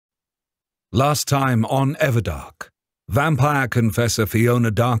Last time on Everdark, vampire confessor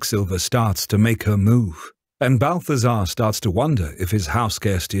Fiona Darksilver starts to make her move, and Balthazar starts to wonder if his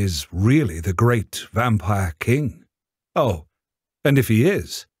houseguest is really the great vampire king. Oh, and if he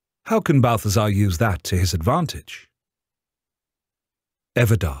is, how can Balthazar use that to his advantage?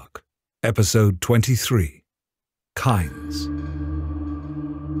 Everdark, Episode 23, Kinds.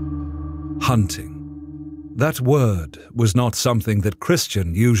 Hunting. That word was not something that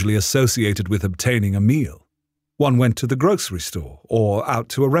Christian usually associated with obtaining a meal. One went to the grocery store, or out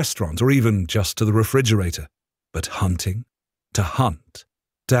to a restaurant, or even just to the refrigerator. But hunting? To hunt?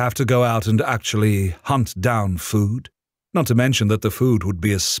 To have to go out and actually hunt down food? Not to mention that the food would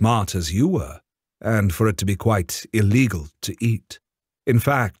be as smart as you were, and for it to be quite illegal to eat. In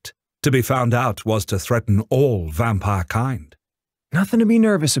fact, to be found out was to threaten all vampire kind. Nothing to be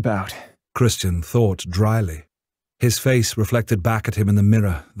nervous about, Christian thought dryly. His face reflected back at him in the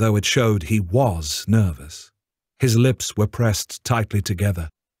mirror, though it showed he was nervous. His lips were pressed tightly together,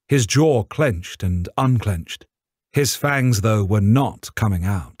 his jaw clenched and unclenched. His fangs, though, were not coming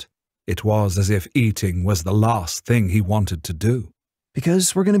out. It was as if eating was the last thing he wanted to do.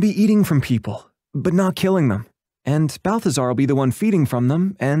 Because we're going to be eating from people, but not killing them. And Balthazar will be the one feeding from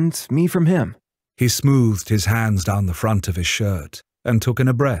them, and me from him. He smoothed his hands down the front of his shirt and took in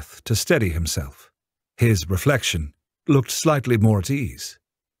a breath to steady himself. His reflection looked slightly more at ease.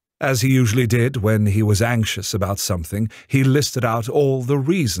 As he usually did when he was anxious about something, he listed out all the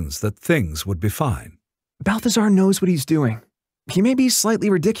reasons that things would be fine. Balthazar knows what he's doing. He may be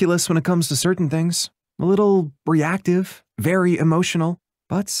slightly ridiculous when it comes to certain things, a little reactive, very emotional,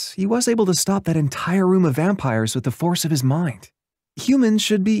 but he was able to stop that entire room of vampires with the force of his mind. Humans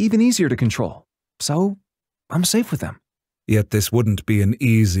should be even easier to control, so I'm safe with them. Yet this wouldn't be an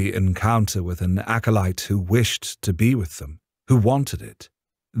easy encounter with an acolyte who wished to be with them, who wanted it.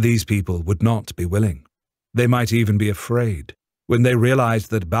 These people would not be willing. They might even be afraid. When they realized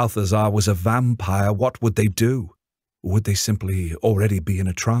that Balthazar was a vampire, what would they do? Would they simply already be in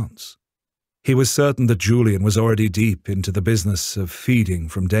a trance? He was certain that Julian was already deep into the business of feeding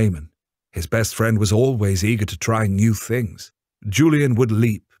from Damon. His best friend was always eager to try new things. Julian would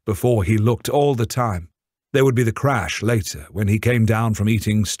leap before he looked all the time. There would be the crash later when he came down from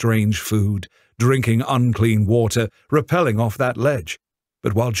eating strange food, drinking unclean water, rappelling off that ledge.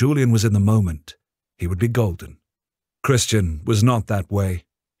 But while Julian was in the moment, he would be golden. Christian was not that way.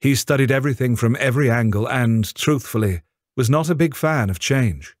 He studied everything from every angle and, truthfully, was not a big fan of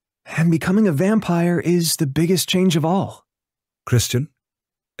change. And becoming a vampire is the biggest change of all. Christian,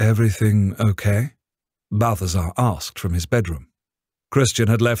 everything okay? Balthazar asked from his bedroom. Christian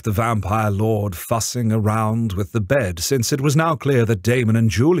had left the vampire lord fussing around with the bed since it was now clear that Damon and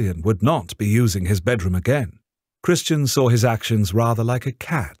Julian would not be using his bedroom again. Christian saw his actions rather like a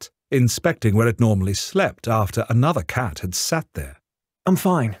cat, inspecting where it normally slept after another cat had sat there. I'm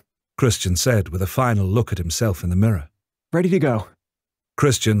fine, Christian said with a final look at himself in the mirror. Ready to go.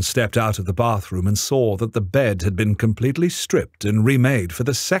 Christian stepped out of the bathroom and saw that the bed had been completely stripped and remade for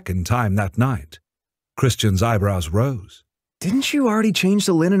the second time that night. Christian's eyebrows rose. Didn't you already change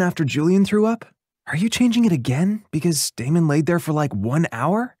the linen after Julian threw up? Are you changing it again because Damon laid there for like 1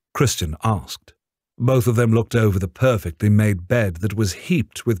 hour? Christian asked. Both of them looked over the perfectly made bed that was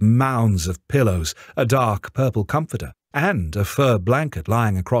heaped with mounds of pillows, a dark purple comforter, and a fur blanket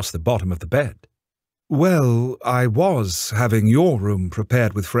lying across the bottom of the bed. Well, I was having your room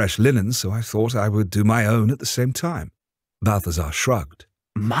prepared with fresh linen, so I thought I would do my own at the same time. Balthazar shrugged.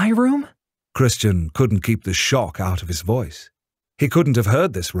 My room? Christian couldn't keep the shock out of his voice. He couldn't have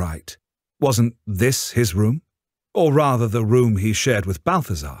heard this right. Wasn't this his room? Or rather the room he shared with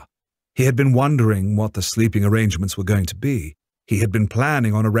Balthazar. He had been wondering what the sleeping arrangements were going to be. He had been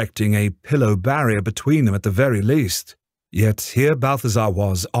planning on erecting a pillow barrier between them at the very least. Yet here Balthazar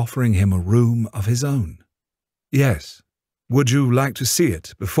was offering him a room of his own. Yes. Would you like to see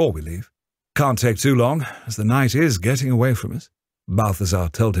it before we leave? Can't take too long, as the night is getting away from us, Balthazar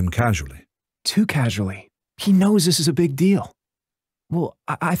told him casually. Too casually. He knows this is a big deal. Well,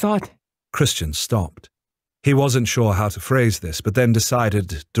 I thought... Christian stopped. He wasn't sure how to phrase this, but then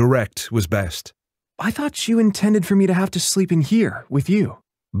decided direct was best. I thought you intended for me to have to sleep in here with you.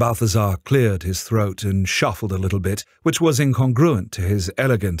 Balthazar cleared his throat and shuffled a little bit, which was incongruent to his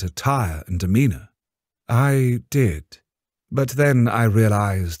elegant attire and demeanor. I did, but then I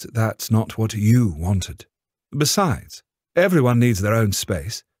realized that's not what you wanted. Besides, everyone needs their own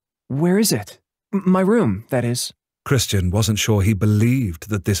space. Where is it? My room, that is. Christian wasn't sure he believed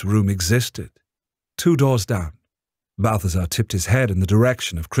that this room existed. 2 doors down. Balthazar tipped his head in the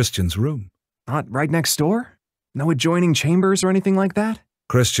direction of Christian's room. Not right next door? No adjoining chambers or anything like that?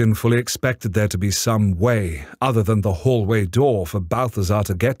 Christian fully expected there to be some way other than the hallway door for Balthazar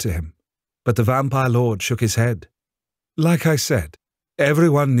to get to him, but the vampire lord shook his head. Like I said,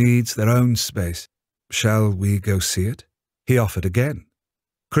 everyone needs their own space. Shall we go see it? He offered again.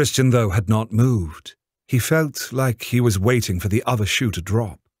 Christian, though, had not moved. He felt like he was waiting for the other shoe to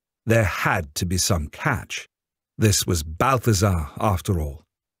drop. There had to be some catch. This was Balthazar, after all.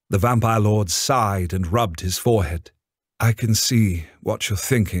 The vampire lord sighed and rubbed his forehead. I can see what you're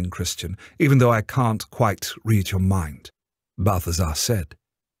thinking, Christian, even though I can't quite read your mind, Balthazar said.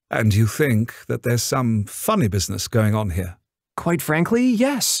 And you think that there's some funny business going on here? Quite frankly,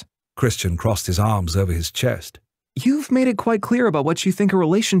 yes. Christian crossed his arms over his chest. You've made it quite clear about what you think a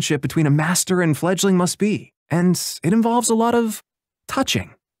relationship between a master and fledgling must be, and it involves a lot of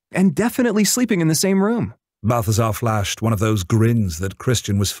touching, and definitely sleeping in the same room. Balthazar flashed one of those grins that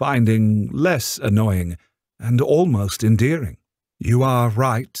Christian was finding less annoying and almost endearing. You are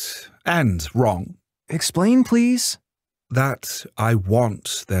right and wrong. Explain, please. That I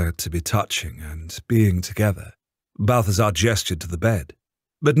want there to be touching and being together. Balthazar gestured to the bed.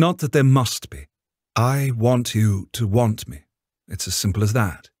 But not that there must be. I want you to want me. It's as simple as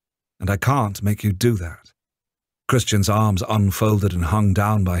that. And I can't make you do that. Christian's arms unfolded and hung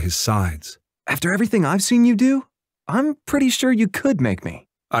down by his sides. After everything I've seen you do, I'm pretty sure you could make me.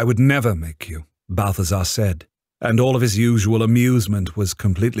 I would never make you, Balthazar said, and all of his usual amusement was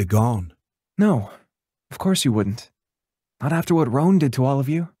completely gone. No, of course you wouldn't. Not after what Roan did to all of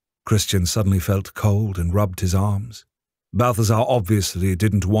you. Christian suddenly felt cold and rubbed his arms. Balthazar obviously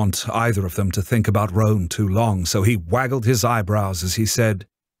didn't want either of them to think about Roan too long, so he waggled his eyebrows as he said,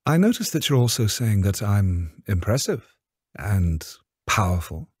 I notice that you're also saying that I'm impressive and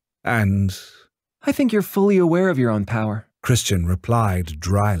powerful and... I think you're fully aware of your own power, Christian replied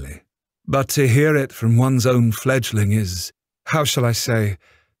dryly. But to hear it from one's own fledgling is, how shall I say,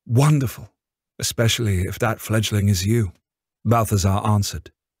 wonderful, especially if that fledgling is you, Balthazar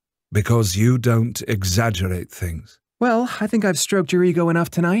answered, because you don't exaggerate things. Well, I think I've stroked your ego enough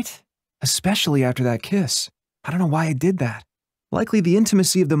tonight, especially after that kiss. I don't know why I did that. Likely the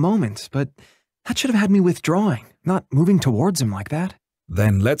intimacy of the moment, but that should have had me withdrawing, not moving towards him like that.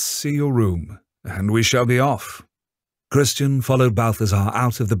 Then let's see your room, and we shall be off. Christian followed Balthazar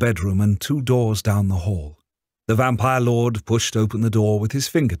out of the bedroom and 2 doors down the hall. The vampire lord pushed open the door with his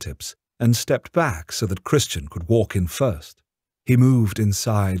fingertips and stepped back so that Christian could walk in first. He moved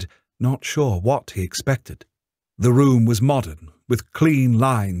inside, not sure what he expected. The room was modern, with clean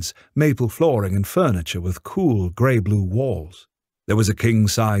lines, maple flooring and furniture with cool grey-blue walls. There was a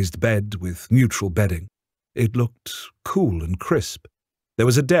king-sized bed with neutral bedding. It looked cool and crisp. There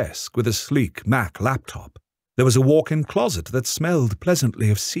was a desk with a sleek Mac laptop. There was a walk-in closet that smelled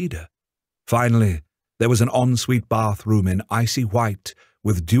pleasantly of cedar. Finally, there was an ensuite bathroom in icy white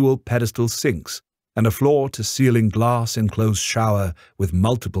with dual pedestal sinks and a floor-to-ceiling glass-enclosed shower with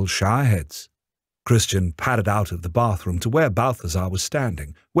multiple shower heads. Christian padded out of the bathroom to where Balthazar was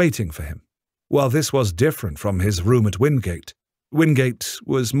standing, waiting for him. While this was different from his room at Wingate, Wingate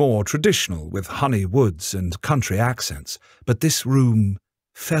was more traditional with honey woods and country accents, but this room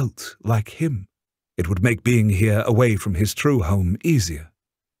felt like him. It would make being here away from his true home easier.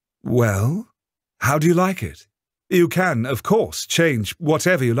 Well, how do you like it? You can, of course, change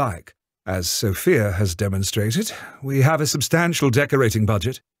whatever you like. As Sophia has demonstrated, we have a substantial decorating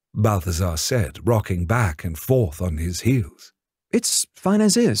budget, Balthazar said, rocking back and forth on his heels. It's fine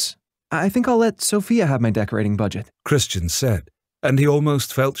as is. I think I'll let Sophia have my decorating budget, Christian said, and he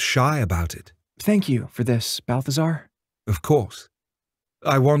almost felt shy about it. Thank you for this, Balthazar. Of course.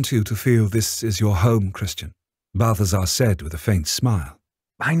 I want you to feel this is your home, Christian, Balthazar said with a faint smile.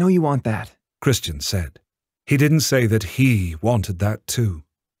 I know you want that, Christian said. He didn't say that he wanted that too.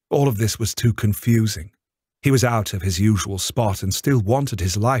 All of this was too confusing. He was out of his usual spot and still wanted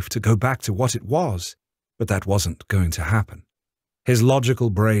his life to go back to what it was, but that wasn't going to happen. His logical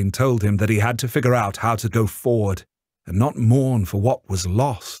brain told him that he had to figure out how to go forward and not mourn for what was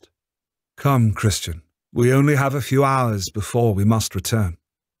lost. Come, Christian, we only have a few hours before we must return.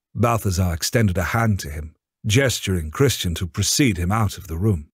 Balthazar extended a hand to him, gesturing Christian to precede him out of the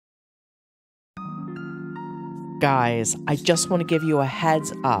room. Guys, I just want to give you a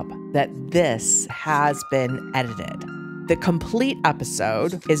heads up that this has been edited. The complete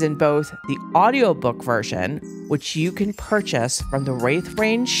episode is in both the audiobook version, which you can purchase from the Wraith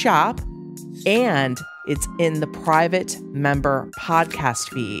Range shop, and it's in the private member podcast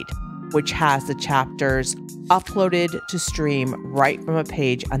feed. which has the chapters uploaded to stream right from a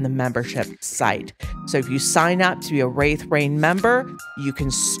page on the membership site. So if you sign up to be a Wraith Rain member, you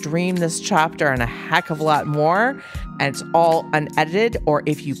can stream this chapter and a heck of a lot more, and it's all unedited. Or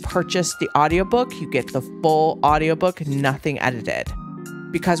if you purchase the audiobook, you get the full audiobook, nothing edited.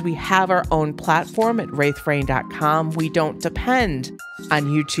 Because we have our own platform at wraithrain.com, we don't depend on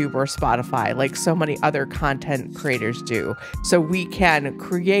YouTube or Spotify like so many other content creators do. So we can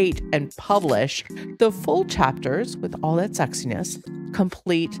create and publish the full chapters with all that sexiness,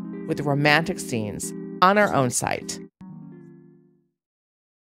 complete with romantic scenes on our own site.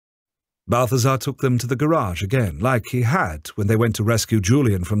 Balthazar took them to the garage again, like he had when they went to rescue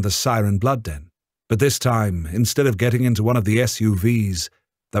Julian from the Siren Blood Den. But this time, instead of getting into one of the SUVs,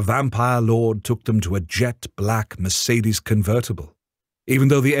 the vampire lord took them to a jet-black Mercedes convertible. Even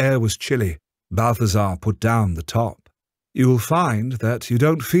though the air was chilly, Balthazar put down the top. "You will find that you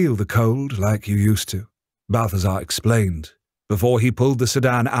don't feel the cold like you used to," Balthazar explained, before he pulled the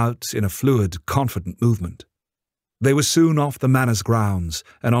sedan out in a fluid, confident movement. They were soon off the manor's grounds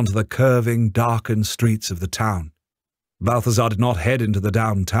and onto the curving, darkened streets of the town. Balthazar did not head into the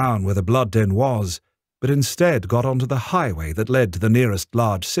downtown where the Blood Den was, but instead got onto the highway that led to the nearest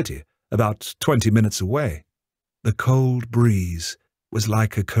large city, about 20 minutes away. The cold breeze was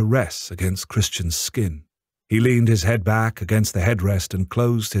like a caress against Christian's skin. He leaned his head back against the headrest and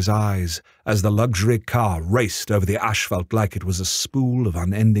closed his eyes as the luxury car raced over the asphalt like it was a spool of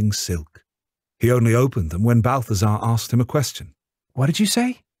unending silk. He only opened them when Balthazar asked him a question. "What did you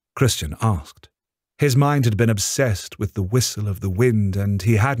say?" Christian asked. His mind had been obsessed with the whistle of the wind, and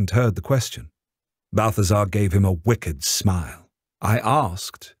he hadn't heard the question. Balthazar gave him a wicked smile. "I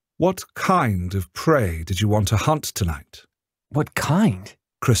asked, what kind of prey did you want to hunt tonight?" "What kind?"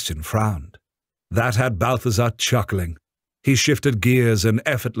 Christian frowned. That had Balthazar chuckling. He shifted gears and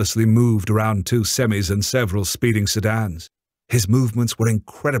effortlessly moved around 2 semis and several speeding sedans. His movements were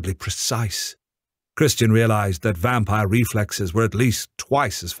incredibly precise. Christian realized that vampire reflexes were at least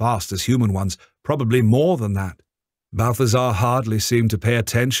twice as fast as human ones, probably more than that. Balthazar hardly seemed to pay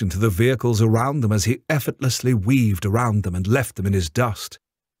attention to the vehicles around them as he effortlessly weaved around them and left them in his dust.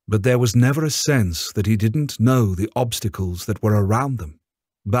 But there was never a sense that he didn't know the obstacles that were around them.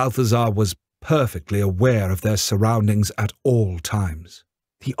 Balthazar was perfectly aware of their surroundings at all times.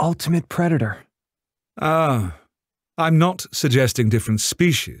 "The ultimate predator." I'm not suggesting different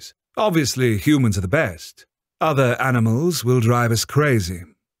species. Obviously, humans are the best. Other animals will drive us crazy.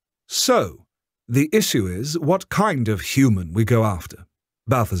 So, the issue is what kind of human we go after,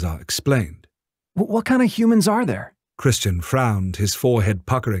 Balthazar explained. "What kind of humans are there?" Christian frowned, his forehead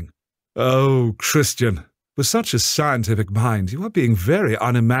puckering. "Oh, Christian, with such a scientific mind, you are being very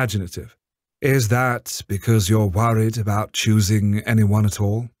unimaginative. Is that because you're worried about choosing anyone at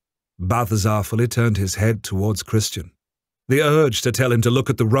all?" Balthazar fully turned his head towards Christian. The urge to tell him to look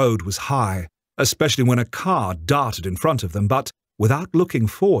at the road was high, especially when a car darted in front of them, but without looking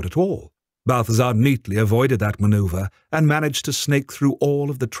forward at all. Balthazar neatly avoided that maneuver and managed to snake through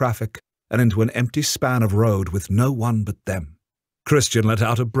all of the traffic and into an empty span of road with no one but them. Christian let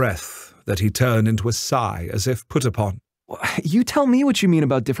out a breath that he turned into a sigh as if put upon. "You tell me what you mean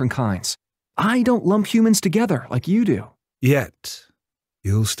about different kinds. I don't lump humans together like you do." "Yet,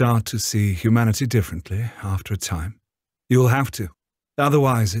 you'll start to see humanity differently after a time. You'll have to.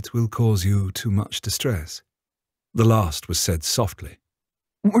 Otherwise it will cause you too much distress." The last was said softly.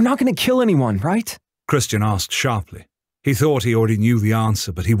 "We're not going to kill anyone, right?" Christian asked sharply. He thought he already knew the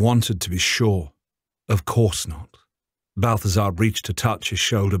answer, but he wanted to be sure. Of course not. Balthazar reached to touch his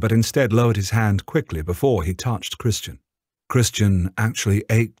shoulder, but instead lowered his hand quickly before he touched Christian. Christian actually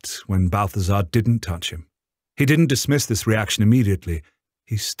ached when Balthazar didn't touch him. He didn't dismiss this reaction immediately.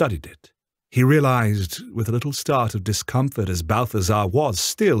 He studied it. He realized, with a little start of discomfort as Balthazar was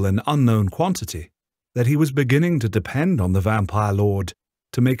still an unknown quantity, that he was beginning to depend on the vampire lord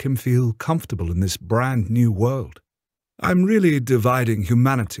to make him feel comfortable in this brand new world. "I'm really dividing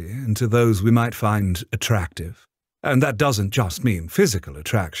humanity into those we might find attractive, and that doesn't just mean physical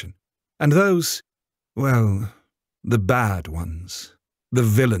attraction, and those, well, the bad ones, the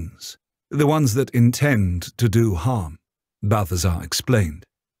villains, the ones that intend to do harm," Balthazar explained.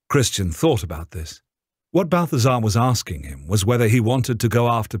 Christian thought about this. What Balthazar was asking him was whether he wanted to go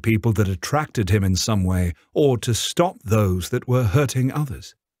after people that attracted him in some way or to stop those that were hurting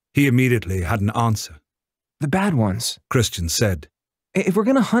others. He immediately had an answer. "The bad ones," Christian said. "If we're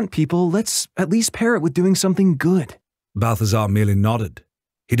going to hunt people, let's at least pair it with doing something good." Balthazar merely nodded.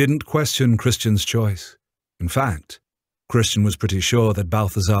 He didn't question Christian's choice. In fact, Christian was pretty sure that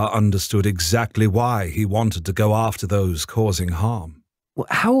Balthazar understood exactly why he wanted to go after those causing harm. Well,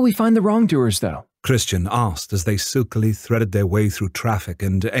 how will we find the wrongdoers, though? Christian asked as they silkily threaded their way through traffic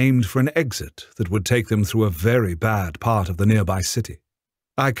and aimed for an exit that would take them through a very bad part of the nearby city.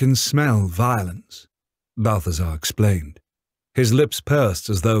 I can smell violence, Balthazar explained. His lips pursed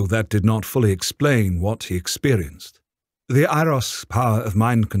as though that did not fully explain what he experienced. The Eyros power of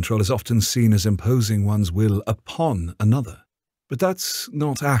mind control is often seen as imposing one's will upon another, but that's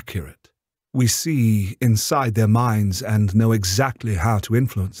not accurate. We see inside their minds and know exactly how to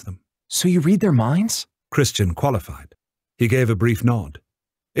influence them. So you read their minds? Christian qualified. He gave a brief nod.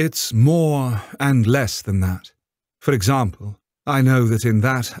 It's more and less than that. For example, I know that in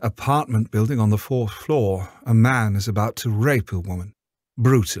that apartment building on the 4th floor, a man is about to rape a woman.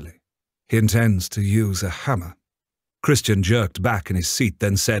 Brutally. He intends to use a hammer. Christian jerked back in his seat,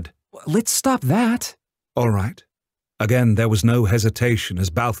 then said, Let's stop that. All right. Again, there was no hesitation as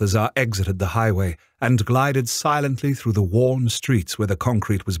Balthazar exited the highway and glided silently through the worn streets where the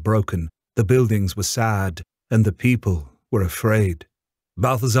concrete was broken, the buildings were sad, and the people were afraid.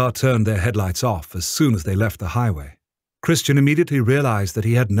 Balthazar turned their headlights off as soon as they left the highway. Christian immediately realized that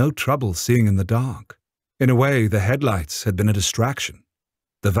he had no trouble seeing in the dark. In a way, the headlights had been a distraction.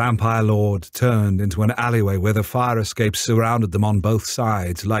 The vampire lord turned into an alleyway where the fire escapes surrounded them on both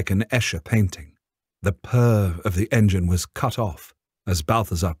sides like an Escher painting. The purr of the engine was cut off as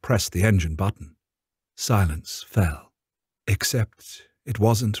Balthazar pressed the engine button. Silence fell, except it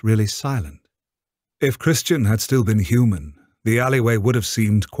wasn't really silent. If Christian had still been human, the alleyway would have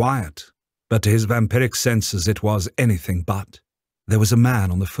seemed quiet, but to his vampiric senses it was anything but. There was a man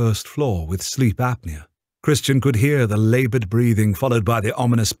on the 1st floor with sleep apnea. Christian could hear the labored breathing followed by the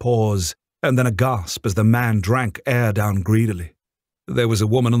ominous pause, and then a gasp as the man drank air down greedily. There was a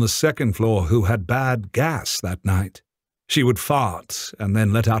woman on the 2nd floor who had bad gas that night. She would fart and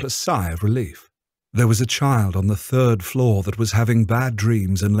then let out a sigh of relief. There was a child on the 3rd floor that was having bad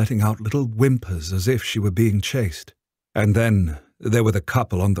dreams and letting out little whimpers as if she were being chased. And then there were the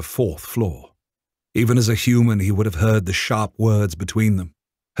couple on the 4th floor. Even as a human, he would have heard the sharp words between them.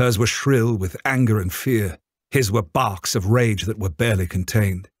 Hers were shrill with anger and fear. His were barks of rage that were barely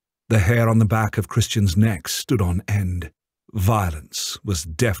contained. The hair on the back of Christian's neck stood on end. Violence was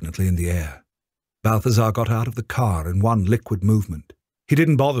definitely in the air. Balthazar got out of the car in one liquid movement. He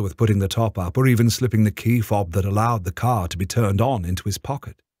didn't bother with putting the top up or even slipping the key fob that allowed the car to be turned on into his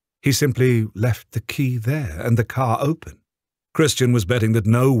pocket. He simply left the key there and the car open. Christian was betting that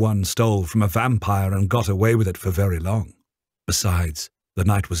no one stole from a vampire and got away with it for very long. Besides, the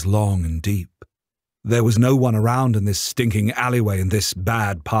night was long and deep. There was no one around in this stinking alleyway in this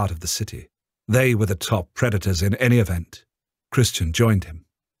bad part of the city. They were the top predators in any event. Christian joined him.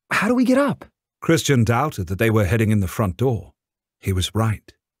 How do we get up? Christian doubted that they were heading in the front door. He was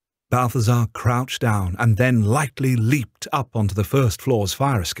right. Balthazar crouched down and then lightly leaped up onto the 1st floor's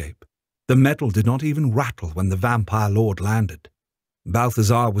fire escape. The metal did not even rattle when the vampire lord landed.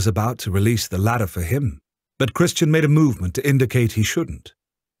 Balthazar was about to release the ladder for him, but Christian made a movement to indicate he shouldn't.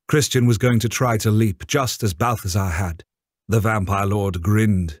 Christian was going to try to leap just as Balthazar had. The vampire lord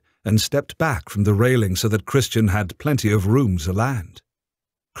grinned and stepped back from the railing so that Christian had plenty of room to land.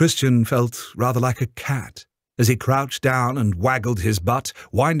 Christian felt rather like a cat as he crouched down and waggled his butt,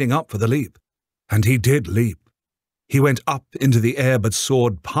 winding up for the leap. And he did leap. He went up into the air but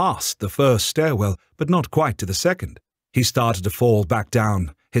soared past the 1st stairwell, but not quite to the 2nd. He started to fall back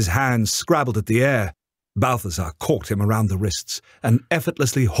down. His hands scrabbled at the air. Balthazar caught him around the wrists and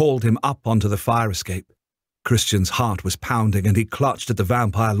effortlessly hauled him up onto the fire escape. Christian's heart was pounding and he clutched at the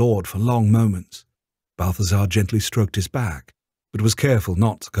vampire lord for long moments. Balthazar gently stroked his back, but was careful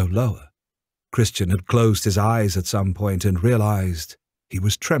not to go lower. Christian had closed his eyes at some point and realized he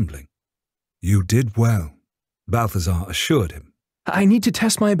was trembling. You did well, Balthazar assured him. I need to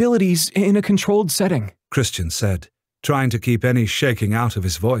test my abilities in a controlled setting, Christian said, trying to keep any shaking out of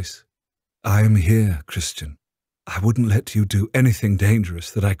his voice. I am here, Christian. I wouldn't let you do anything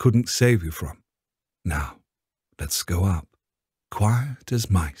dangerous that I couldn't save you from. Now, let's go up. Quiet as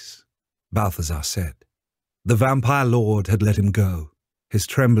mice, Balthazar said. The vampire lord had let him go. His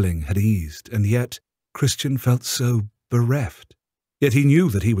trembling had eased, and yet Christian felt so bereft. Yet he knew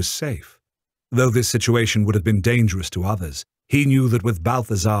that he was safe. Though this situation would have been dangerous to others, he knew that with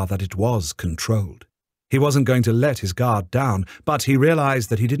Balthazar that it was controlled. He wasn't going to let his guard down, but he realized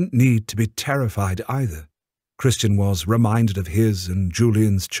that he didn't need to be terrified either. Christian was reminded of his and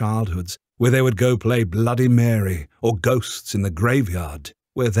Julian's childhoods, where they would go play Bloody Mary or ghosts in the graveyard,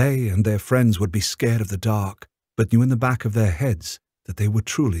 where they and their friends would be scared of the dark, but knew in the back of their heads that they were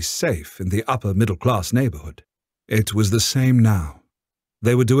truly safe in the upper middle-class neighborhood. It was the same now.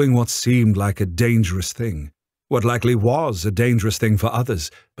 They were doing what seemed like a dangerous thing, what likely was a dangerous thing for others,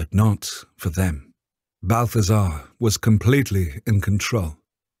 but not for them. Balthazar was completely in control.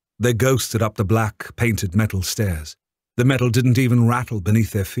 They ghosted up the black, painted metal stairs. The metal didn't even rattle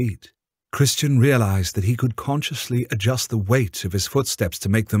beneath their feet. Christian realized that he could consciously adjust the weight of his footsteps to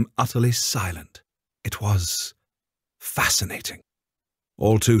make them utterly silent. It was fascinating.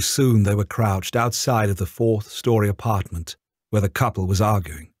 All too soon they were crouched outside of the fourth-story apartment where the couple was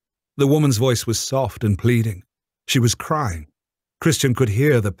arguing. The woman's voice was soft and pleading. She was crying. Christian could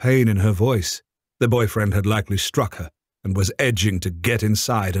hear the pain in her voice. The boyfriend had likely struck her and was edging to get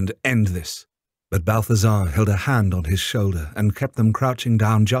inside and end this. But Balthazar held a hand on his shoulder and kept them crouching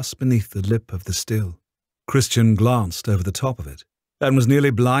down just beneath the lip of the still. Christian glanced over the top of it and was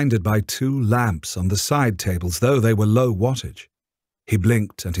nearly blinded by two lamps on the side tables, though they were low wattage. He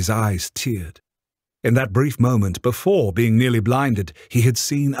blinked and his eyes teared. In that brief moment before being nearly blinded, he had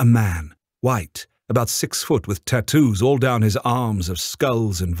seen a man, white, about 6 foot, with tattoos all down his arms of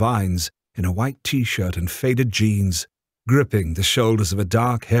skulls and vines, in a white t-shirt and faded jeans, gripping the shoulders of a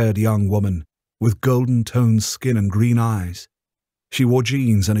dark-haired young woman with golden-toned skin and green eyes. She wore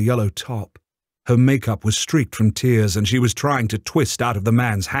jeans and a yellow top. Her makeup was streaked from tears, and she was trying to twist out of the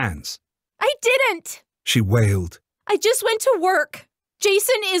man's hands. I didn't! She wailed. I just went to work.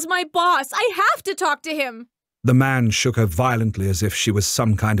 Jason is my boss. I have to talk to him. The man shook her violently as if she was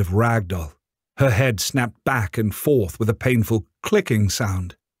some kind of rag doll. Her head snapped back and forth with a painful clicking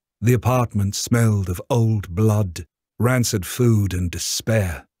sound. The apartment smelled of old blood, rancid food, and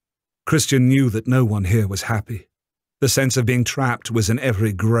despair. Christian knew that no one here was happy. The sense of being trapped was in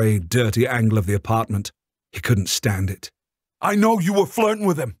every grey, dirty angle of the apartment. He couldn't stand it. I know you were flirting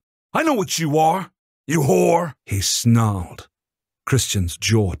with him. I know what you are. You whore. He snarled. Christian's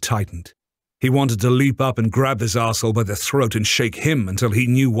jaw tightened. He wanted to leap up and grab this arsehole by the throat and shake him until he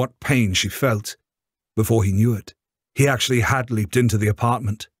knew what pain she felt. Before he knew it, he actually had leaped into the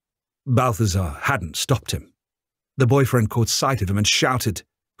apartment. Balthazar hadn't stopped him. The boyfriend caught sight of him and shouted,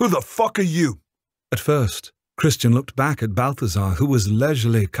 Who the fuck are you? At first, Christian looked back at Balthazar, who was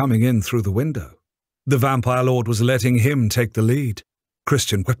leisurely coming in through the window. The vampire lord was letting him take the lead.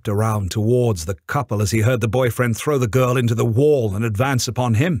 Christian whipped around towards the couple as he heard the boyfriend throw the girl into the wall and advance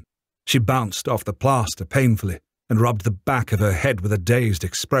upon him. She bounced off the plaster painfully and rubbed the back of her head with a dazed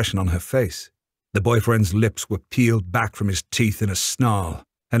expression on her face. The boyfriend's lips were peeled back from his teeth in a snarl,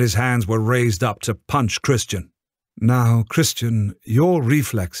 and his hands were raised up to punch Christian. Now, Christian, your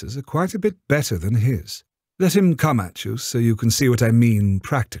reflexes are quite a bit better than his. Let him come at you so you can see what I mean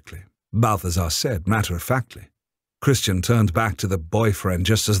practically, Balthazar said matter-of-factly. Christian turned back to the boyfriend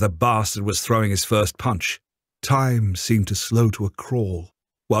just as the bastard was throwing his first punch. Time seemed to slow to a crawl,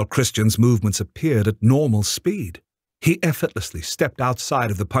 while Christian's movements appeared at normal speed. He effortlessly stepped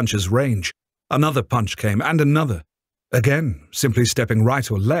outside of the puncher's range. Another punch came, and another. Again, simply stepping right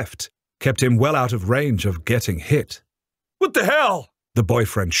or left kept him well out of range of getting hit. What the hell? The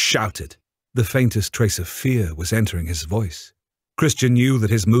boyfriend shouted. The faintest trace of fear was entering his voice. Christian knew that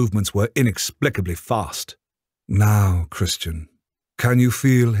his movements were inexplicably fast. Now, Christian, can you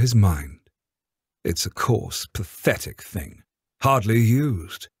feel his mind? It's a coarse, pathetic thing, hardly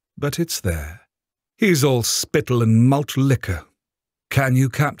used, but it's there. He's all spittle and malt liquor. Can you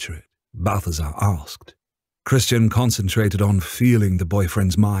capture it? Balthazar asked. Christian concentrated on feeling the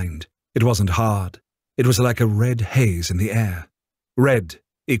boyfriend's mind. It wasn't hard. It was like a red haze in the air. Red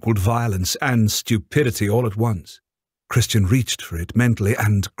equaled violence and stupidity all at once. Christian reached for it mentally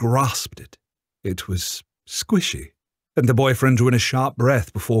and grasped it. It was squishy, and the boyfriend drew in a sharp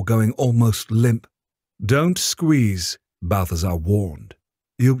breath before going almost limp. Don't squeeze, Balthazar warned.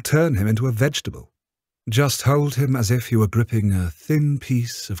 You'll turn him into a vegetable. Just hold him as if you were gripping a thin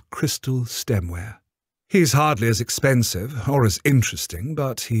piece of crystal stemware. He's hardly as expensive or as interesting,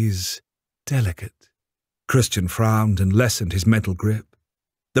 but he's delicate. Christian frowned and lessened his mental grip.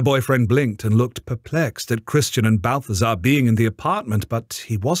 The boyfriend blinked and looked perplexed at Christian and Balthazar being in the apartment, but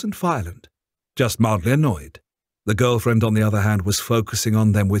he wasn't violent, just mildly annoyed. The girlfriend, on the other hand, was focusing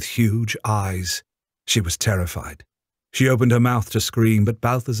on them with huge eyes. She was terrified. She opened her mouth to scream, but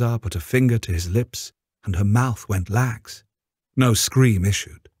Balthazar put a finger to his lips, and her mouth went lax. No scream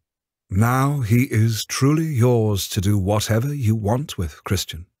issued. Now he is truly yours to do whatever you want with,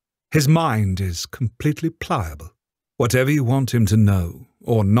 Christian. His mind is completely pliable. Whatever you want him to know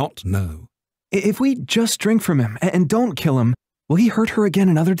or not know. If we just drink from him and don't kill him, will he hurt her again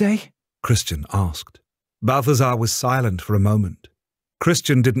another day? Christian asked. Balthazar was silent for a moment.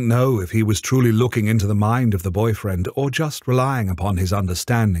 Christian didn't know if he was truly looking into the mind of the boyfriend or just relying upon his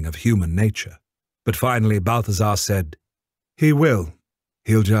understanding of human nature. But finally Balthazar said, He will.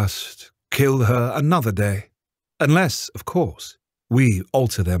 He'll just kill her another day. Unless, of course, we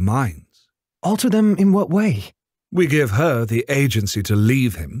alter their minds. Alter them in what way? We give her the agency to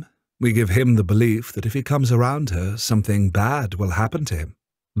leave him. We give him the belief that if he comes around her, something bad will happen to him.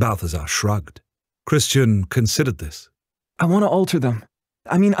 Balthazar shrugged. Christian considered this. I want to alter them.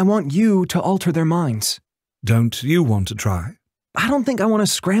 I want you to alter their minds. Don't you want to try? I don't think I want to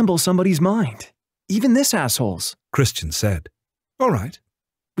scramble somebody's mind. Even this asshole's. Christian said. All right.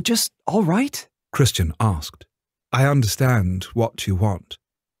 But just all right? Christian asked. I understand what you want.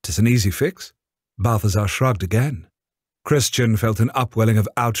 'Tis an easy fix. Balthazar shrugged again. Christian felt an upwelling of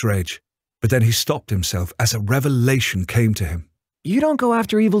outrage, but then he stopped himself as a revelation came to him. You don't go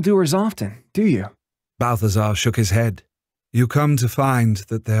after evildoers often, do you? Balthazar shook his head. You come to find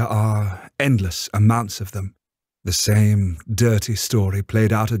that there are endless amounts of them. The same dirty story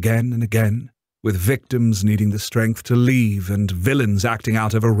played out again and again, with victims needing the strength to leave and villains acting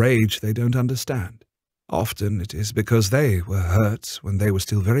out of a rage they don't understand. Often it is because they were hurt when they were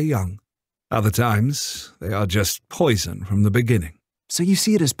still very young. Other times, they are just poison from the beginning. So you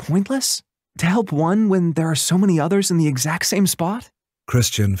see it as pointless? To help one when there are so many others in the exact same spot?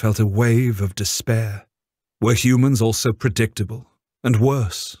 Christian felt a wave of despair. Were humans also predictable? And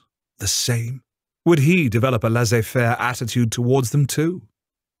worse, the same? Would he develop a laissez-faire attitude towards them too?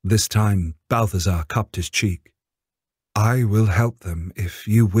 This time, Balthazar cupped his cheek. I will help them if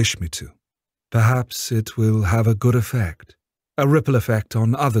you wish me to. Perhaps it will have a good effect, a ripple effect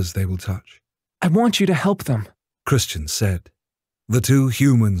on others they will touch. I want you to help them, Christian said. The two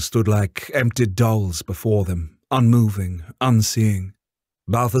humans stood like empty dolls before them, unmoving, unseeing.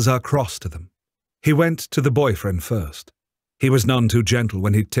 Balthazar crossed to them. He went to the boyfriend first. He was none too gentle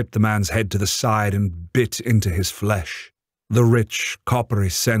when he tipped the man's head to the side and bit into his flesh. The rich, coppery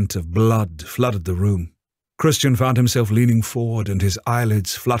scent of blood flooded the room. Christian found himself leaning forward and his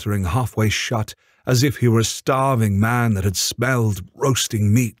eyelids fluttering halfway shut, as if he were a starving man that had smelled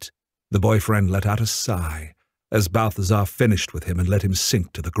roasting meat. The boyfriend let out a sigh as Balthazar finished with him and let him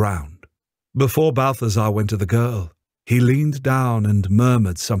sink to the ground. Before Balthazar went to the girl, he leaned down and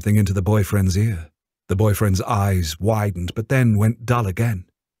murmured something into the boyfriend's ear. The boyfriend's eyes widened, but then went dull again.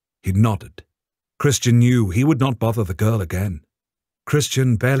 He nodded. Christian knew he would not bother the girl again.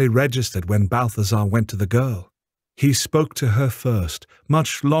 Christian barely registered when Balthazar went to the girl. He spoke to her first,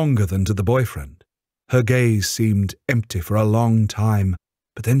 much longer than to the boyfriend. Her gaze seemed empty for a long time,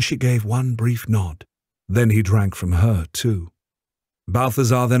 but then she gave one brief nod. Then he drank from her, too.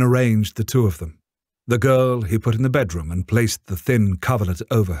 Balthazar then arranged the two of them. The girl he put in the bedroom and placed the thin coverlet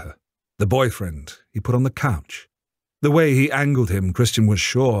over her. The boyfriend he put on the couch. The way he angled him, Christian was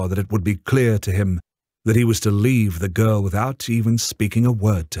sure that it would be clear to him that he was to leave the girl without even speaking a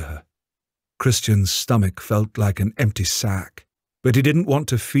word to her. Christian's stomach felt like an empty sack, but he didn't want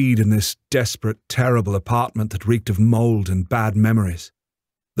to feed in this desperate, terrible apartment that reeked of mold and bad memories.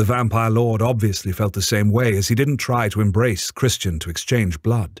 The vampire lord obviously felt the same way, as he didn't try to embrace Christian to exchange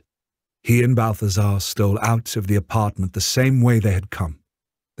blood. He and Balthazar stole out of the apartment the same way they had come.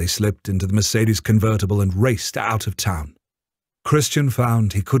 They slipped into the Mercedes convertible and raced out of town. Christian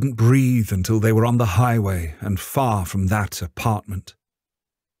found he couldn't breathe until they were on the highway and far from that apartment.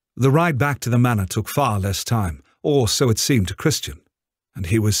 The ride back to the manor took far less time, or so it seemed to Christian, and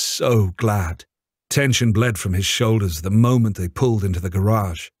he was so glad. Tension bled from his shoulders the moment they pulled into the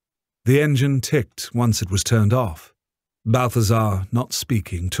garage. The engine ticked once it was turned off. Balthazar, not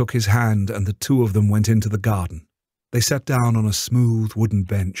speaking, took his hand and the two of them went into the garden. They sat down on a smooth wooden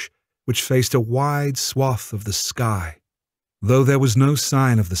bench, which faced a wide swath of the sky. Though there was no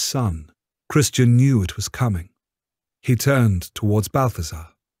sign of the sun, Christian knew it was coming. He turned towards Balthazar.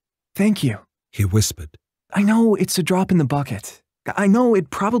 Thank you, he whispered. I know it's a drop in the bucket. I know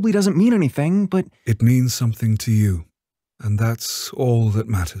it probably doesn't mean anything, but it means something to you, and that's all that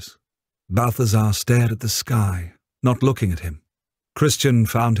matters. Balthazar stared at the sky, not looking at him. Christian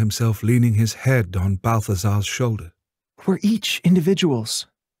found himself leaning his head on Balthazar's shoulder. We're each individuals.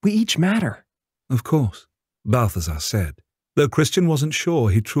 We each matter. Of course, Balthazar said, though Christian wasn't sure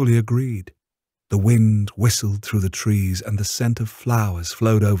he truly agreed. The wind whistled through the trees and the scent of flowers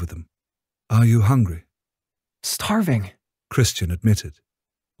flowed over them. Are you hungry? Starving, Christian admitted.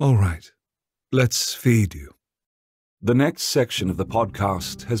 All right, let's feed you. The next section of the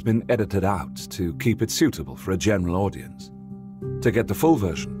podcast has been edited out to keep it suitable for a general audience. To get the full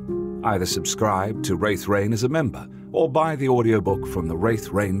version, either subscribe to Wraith Rain as a member or buy the audiobook from the Wraith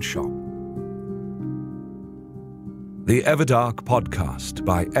Rain shop. The Everdark podcast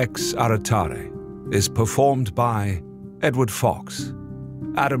by Ex Aratare is performed by Edward Fox,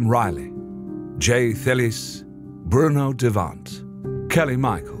 Adam Riley, Jay Thillis, Bruno Devant, Kelly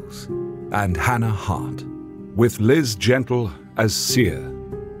Michaels, and Hannah Hart. with Liz Gentle as Seer.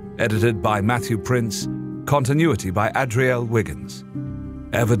 Edited by Matthew Prince. Continuity by Adrielle Wiggins.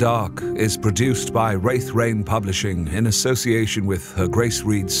 Everdark is produced by Wraith Rain Publishing in association with Her Grace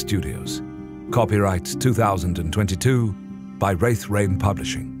Reed Studios. Copyright 2022 by Wraith Rain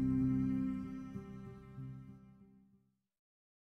Publishing.